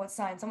don't even know what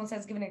sign. Someone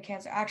says giving it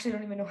cancer. I actually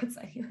don't even know what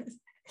sign he was.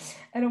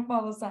 I don't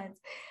follow signs,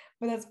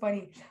 but that's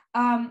funny.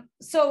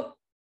 So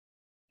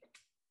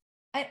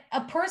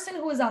a person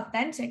who is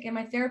authentic, and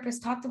my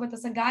therapist talked about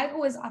this, a guy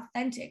who is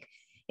authentic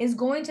is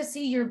going to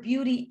see your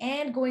beauty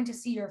and going to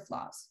see your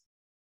flaws,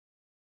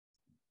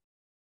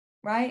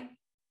 right?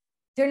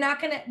 They're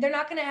not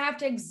gonna have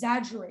to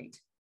exaggerate.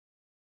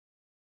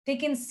 They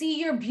can see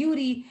your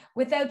beauty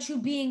without you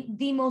being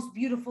the most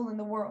beautiful in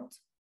the world,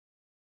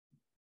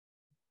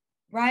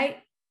 right?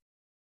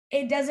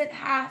 It doesn't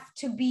have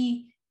to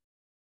be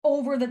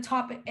over the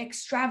top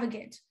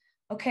extravagant,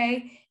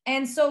 okay?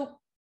 And so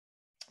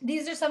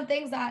these are some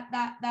things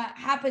that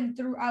happened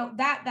throughout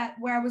that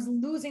where I was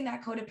losing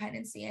that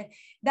codependency. And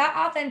that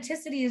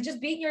authenticity is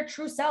just being your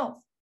true self.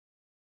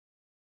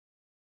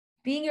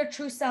 Being your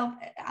true self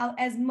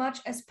as much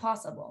as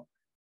possible.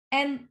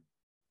 And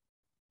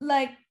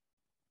like,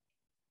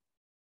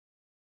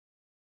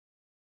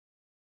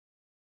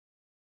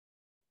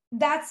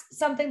 that's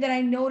something that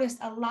I noticed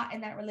a lot in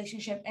that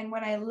relationship. And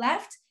when I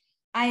left,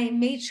 I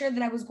made sure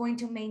that I was going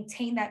to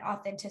maintain that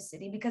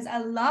authenticity, because a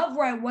love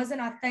where I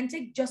wasn't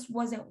authentic just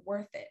wasn't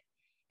worth it.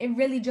 It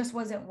really just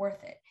wasn't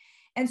worth it.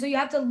 And so you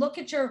have to look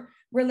at your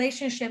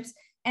relationships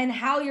and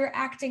how you're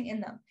acting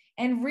in them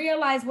and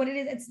realize what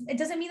it is. It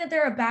doesn't mean that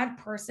they're a bad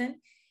person.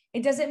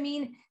 It doesn't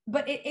mean,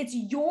 but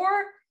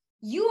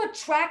you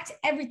attract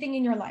everything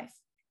in your life,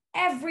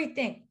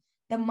 everything,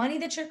 the money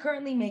that you're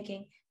currently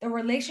making, the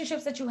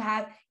relationships that you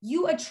have,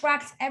 you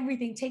attract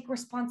everything. Take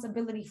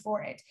responsibility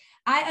for it.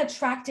 I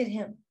attracted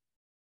him.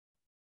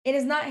 It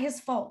is not his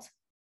fault.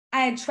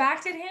 I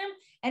attracted him.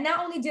 And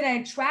not only did I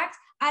attract,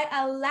 I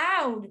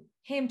allowed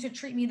him to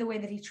treat me the way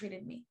that he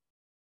treated me.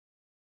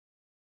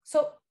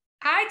 So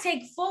I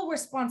take full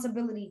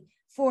responsibility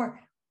for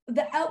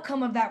the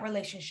outcome of that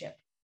relationship.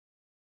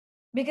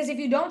 Because if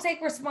you don't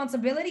take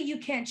responsibility, you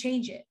can't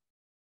change it.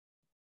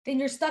 Then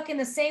you're stuck in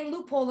the same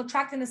loophole,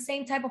 attracting the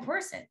same type of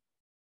person,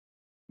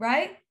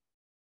 right?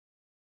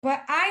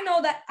 But I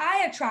know that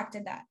I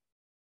attracted that.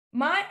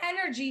 My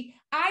energy,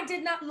 I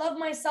did not love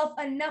myself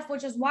enough,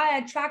 which is why I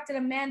attracted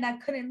a man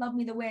that couldn't love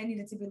me the way I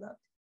needed to be loved.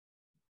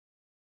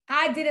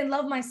 I didn't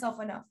love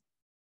myself enough.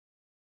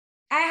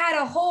 I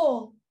had a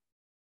hole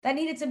that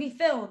needed to be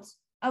filled,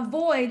 a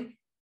void,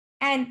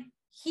 and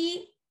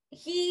he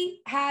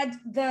had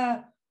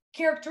the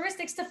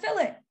characteristics to fill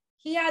it.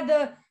 He had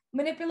the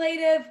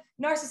manipulative,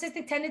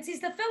 narcissistic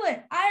tendencies to fill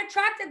it. I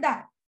attracted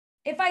that.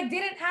 If I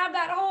didn't have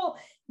that hole,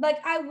 like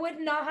I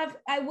would not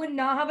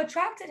have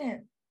attracted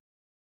him.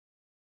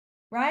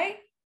 Right?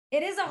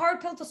 It is a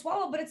hard pill to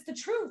swallow, but it's the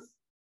truth.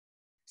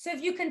 So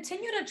if you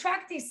continue to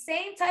attract the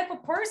same type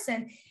of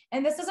person,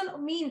 and this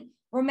doesn't mean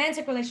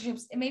romantic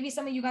relationships, it may be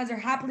some of you guys are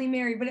happily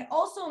married, but it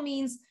also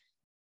means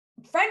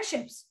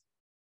friendships.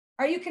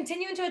 Are you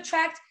continuing to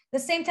attract the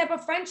same type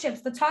of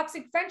friendships, the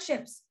toxic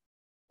friendships,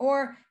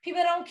 or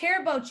people that don't care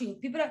about you?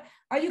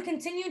 Are you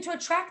continuing to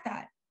attract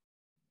that?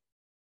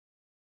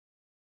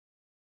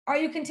 Are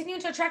you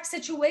continuing to attract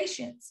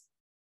situations,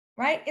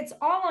 right? It's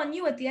all on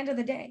you at the end of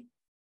the day.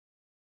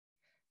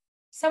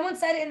 Someone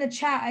said in the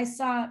chat, I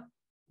saw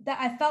that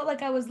I felt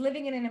like I was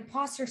living in an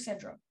imposter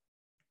syndrome.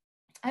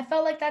 I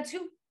felt like that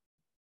too,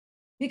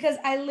 because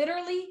I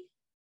literally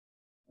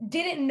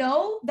didn't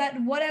know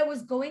that what I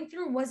was going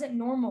through wasn't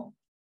normal.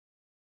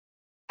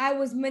 I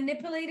was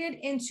manipulated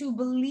into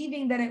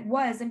believing that it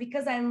was. And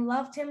because I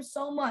loved him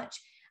so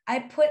much, I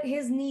put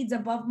his needs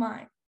above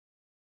mine.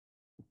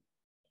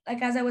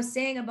 Like, as I was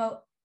saying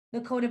about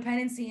the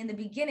codependency in the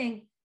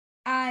beginning,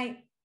 I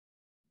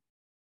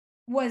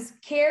was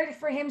cared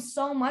for him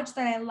so much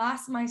that I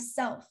lost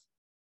myself.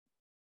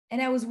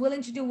 And I was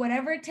willing to do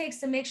whatever it takes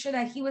to make sure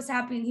that he was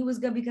happy and he was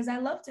good because I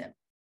loved him.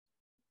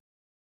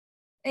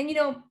 And, you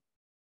know,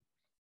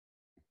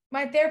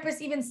 my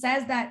therapist even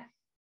says that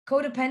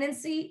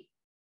codependency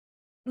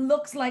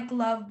looks like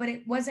love, but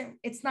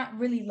it's not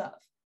really love.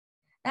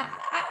 Now,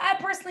 I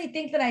personally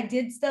think that I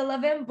did still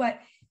love him, but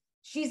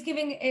she's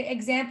giving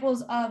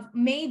examples of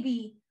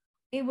maybe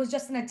it was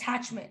just an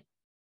attachment,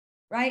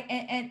 right?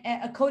 And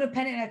a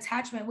codependent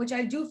attachment, which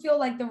I do feel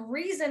like the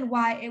reason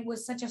why it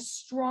was such a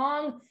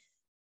strong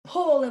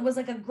pull, it was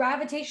like a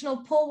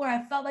gravitational pull where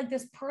I felt like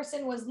this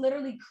person was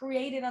literally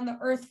created on the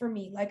earth for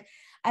me. Like,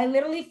 I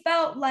literally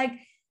felt like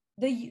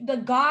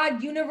the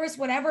God, universe,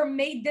 whatever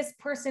made this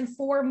person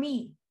for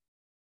me.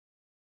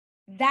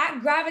 That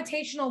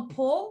gravitational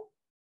pull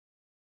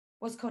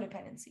was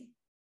codependency,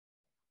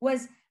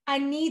 was I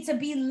need to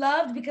be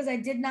loved because I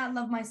did not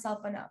love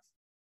myself enough.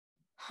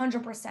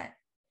 100%.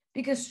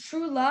 Because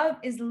true love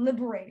is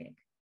liberating.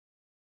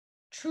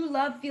 True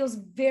love feels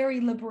very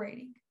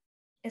liberating.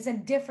 It's a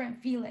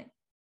different feeling,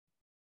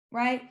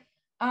 right?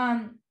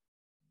 Trauma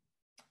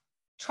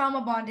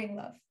bonding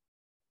love.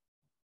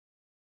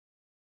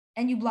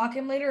 And you block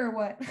him later or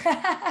what?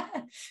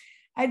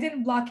 I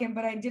didn't block him,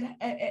 but I did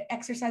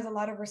exercise a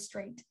lot of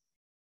restraint.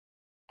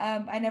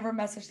 I never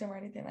messaged him or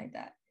anything like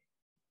that.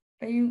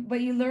 But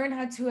you learn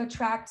how to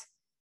attract.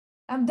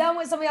 I'm done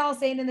with some of y'all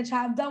saying in the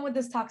chat, I'm done with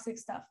this toxic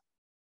stuff.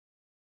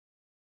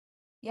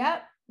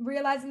 Yep,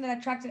 realizing that I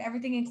attracted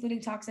everything,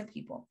 including toxic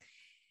people.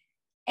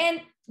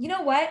 And you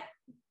know what?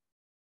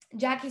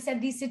 Jackie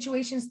said these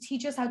situations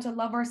teach us how to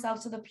love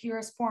ourselves to the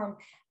purest form.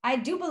 I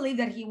do believe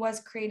that he was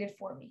created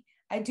for me.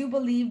 I do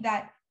believe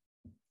that,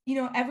 you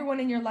know, everyone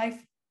in your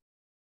life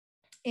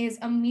is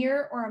a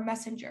mirror or a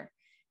messenger.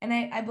 And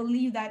I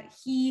believe that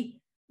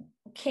he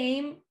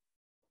came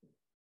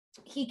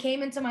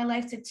into my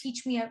life to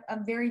teach me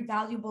a very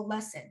valuable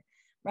lesson,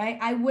 right?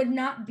 I would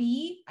not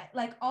be,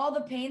 like, all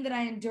the pain that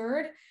I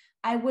endured,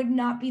 I would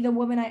not be the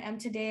woman I am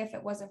today if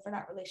it wasn't for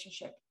that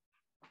relationship.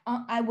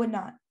 I would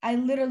not. I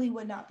literally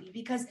would not be,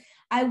 because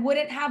I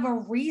wouldn't have a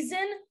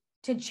reason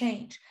to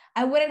change.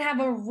 I wouldn't have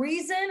a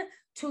reason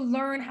to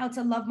learn how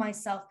to love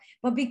myself.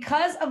 But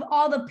because of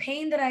all the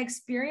pain that I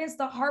experienced,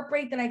 the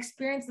heartbreak that I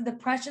experienced, the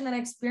depression that I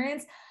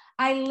experienced,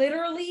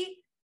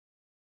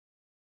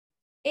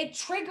 it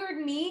triggered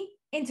me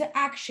into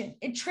action.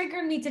 It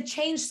triggered me to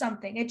change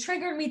something. It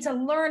triggered me to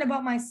learn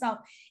about myself.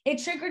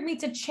 It triggered me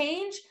to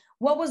change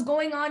what was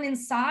going on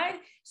inside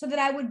so that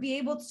I would be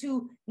able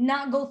to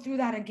not go through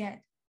that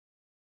again.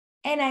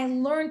 And I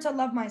learned to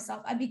love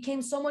myself. I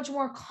became so much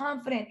more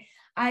confident.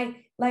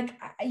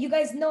 You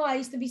guys know, I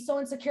used to be so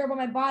insecure about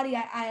my body.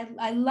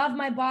 I love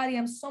my body.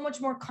 I'm so much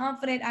more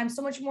confident. I'm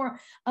so much more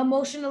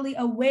emotionally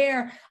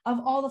aware of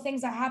all the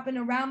things that happen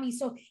around me.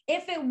 So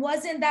if it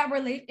wasn't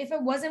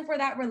for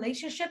that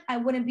relationship, I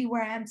wouldn't be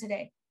where I am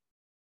today.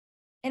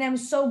 And I'm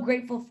so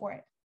grateful for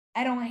it.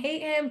 I don't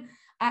hate him.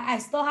 I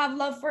still have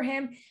love for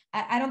him.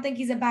 I don't think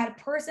he's a bad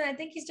person. I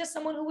think he's just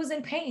someone who was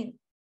in pain,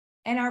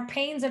 and our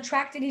pains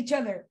attracted each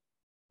other,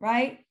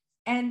 right?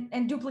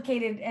 And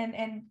duplicated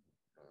and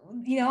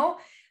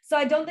so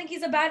I don't think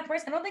he's a bad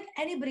person. I don't think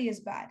anybody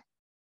is bad.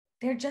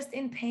 They're just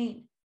in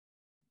pain,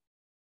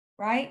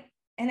 right?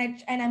 And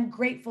I'm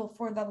grateful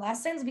for the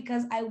lessons,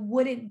 because I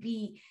wouldn't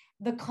be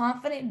the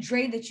confident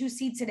Dre that you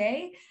see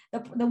today,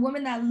 the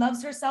woman that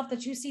loves herself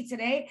that you see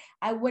today.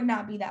 I would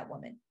not be that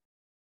woman,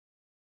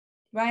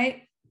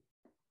 right?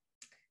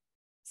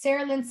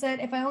 Sarah Lynn said,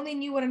 if I only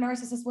knew what a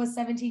narcissist was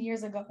 17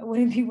 years ago, I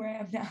wouldn't be where I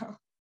am now.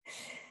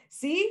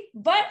 See,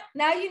 but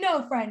now you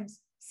know, friends.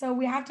 So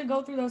we have to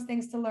go through those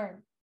things to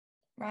learn,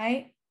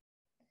 right?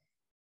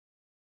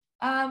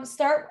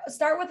 Start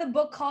with a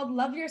book called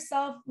Love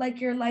Yourself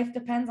Like Your Life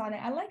Depends on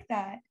It. I like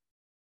that.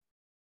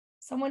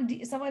 Someone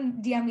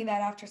DM me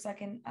that after, so I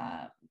can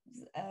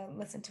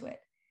listen to it.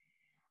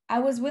 I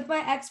was with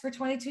my ex for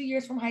 22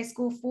 years from high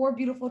school, 4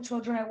 beautiful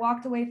children. I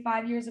walked away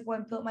 5 years ago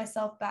and built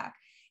myself back.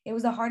 It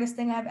was the hardest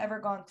thing I've ever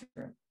gone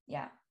through.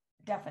 Yeah,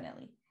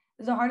 definitely. It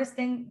was the hardest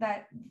thing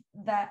that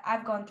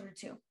I've gone through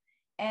too.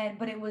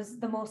 But it was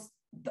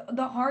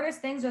the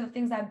hardest things are the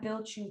things that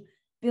build you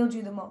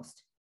the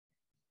most.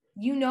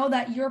 You know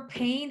that your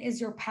pain is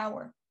your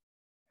power.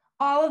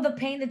 All of the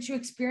pain that you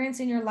experience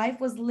in your life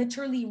was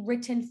literally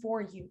written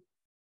for you,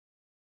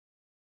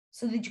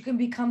 so that you can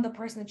become the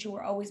person that you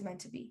were always meant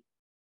to be.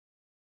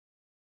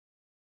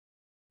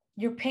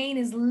 Your pain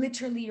is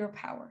literally your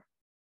power.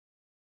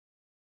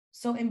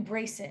 So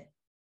embrace it.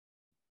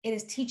 It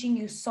is teaching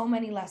you so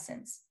many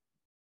lessons,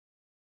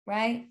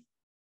 right?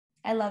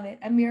 I love it.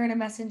 Amir and a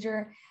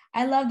messenger.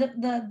 I love the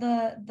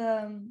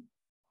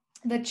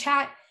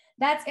chat.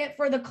 That's it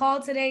for the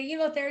call today.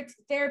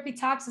 Therapy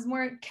Talks is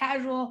more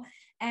casual.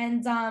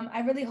 And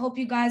I really hope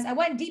you guys, I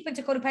went deep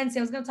into codependency.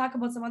 I was going to talk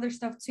about some other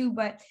stuff too,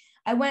 but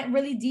I went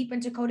really deep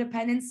into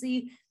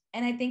codependency.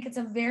 And I think it's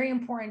a very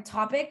important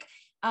topic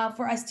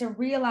for us to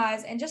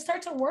realize and just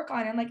start to work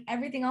on. And like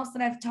everything else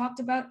that I've talked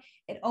about,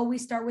 it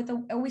always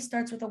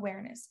starts with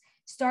awareness.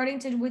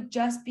 Starting with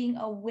just being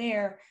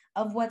aware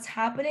of what's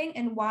happening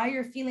and why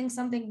you're feeling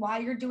something, why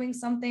you're doing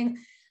something.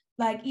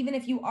 Like, even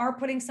if you are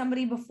putting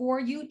somebody before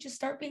you, just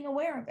start being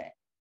aware of it.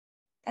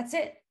 That's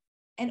it.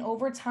 And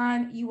over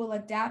time, you will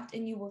adapt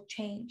and you will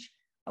change.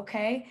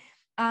 Okay.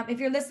 If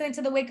you're listening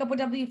to the Wake Up with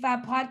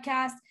WFAB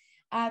podcast,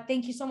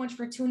 thank you so much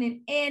for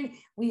tuning in.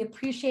 We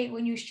appreciate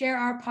when you share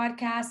our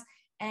podcast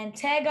and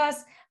tag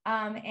us.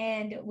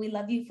 And we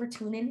love you for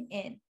tuning in.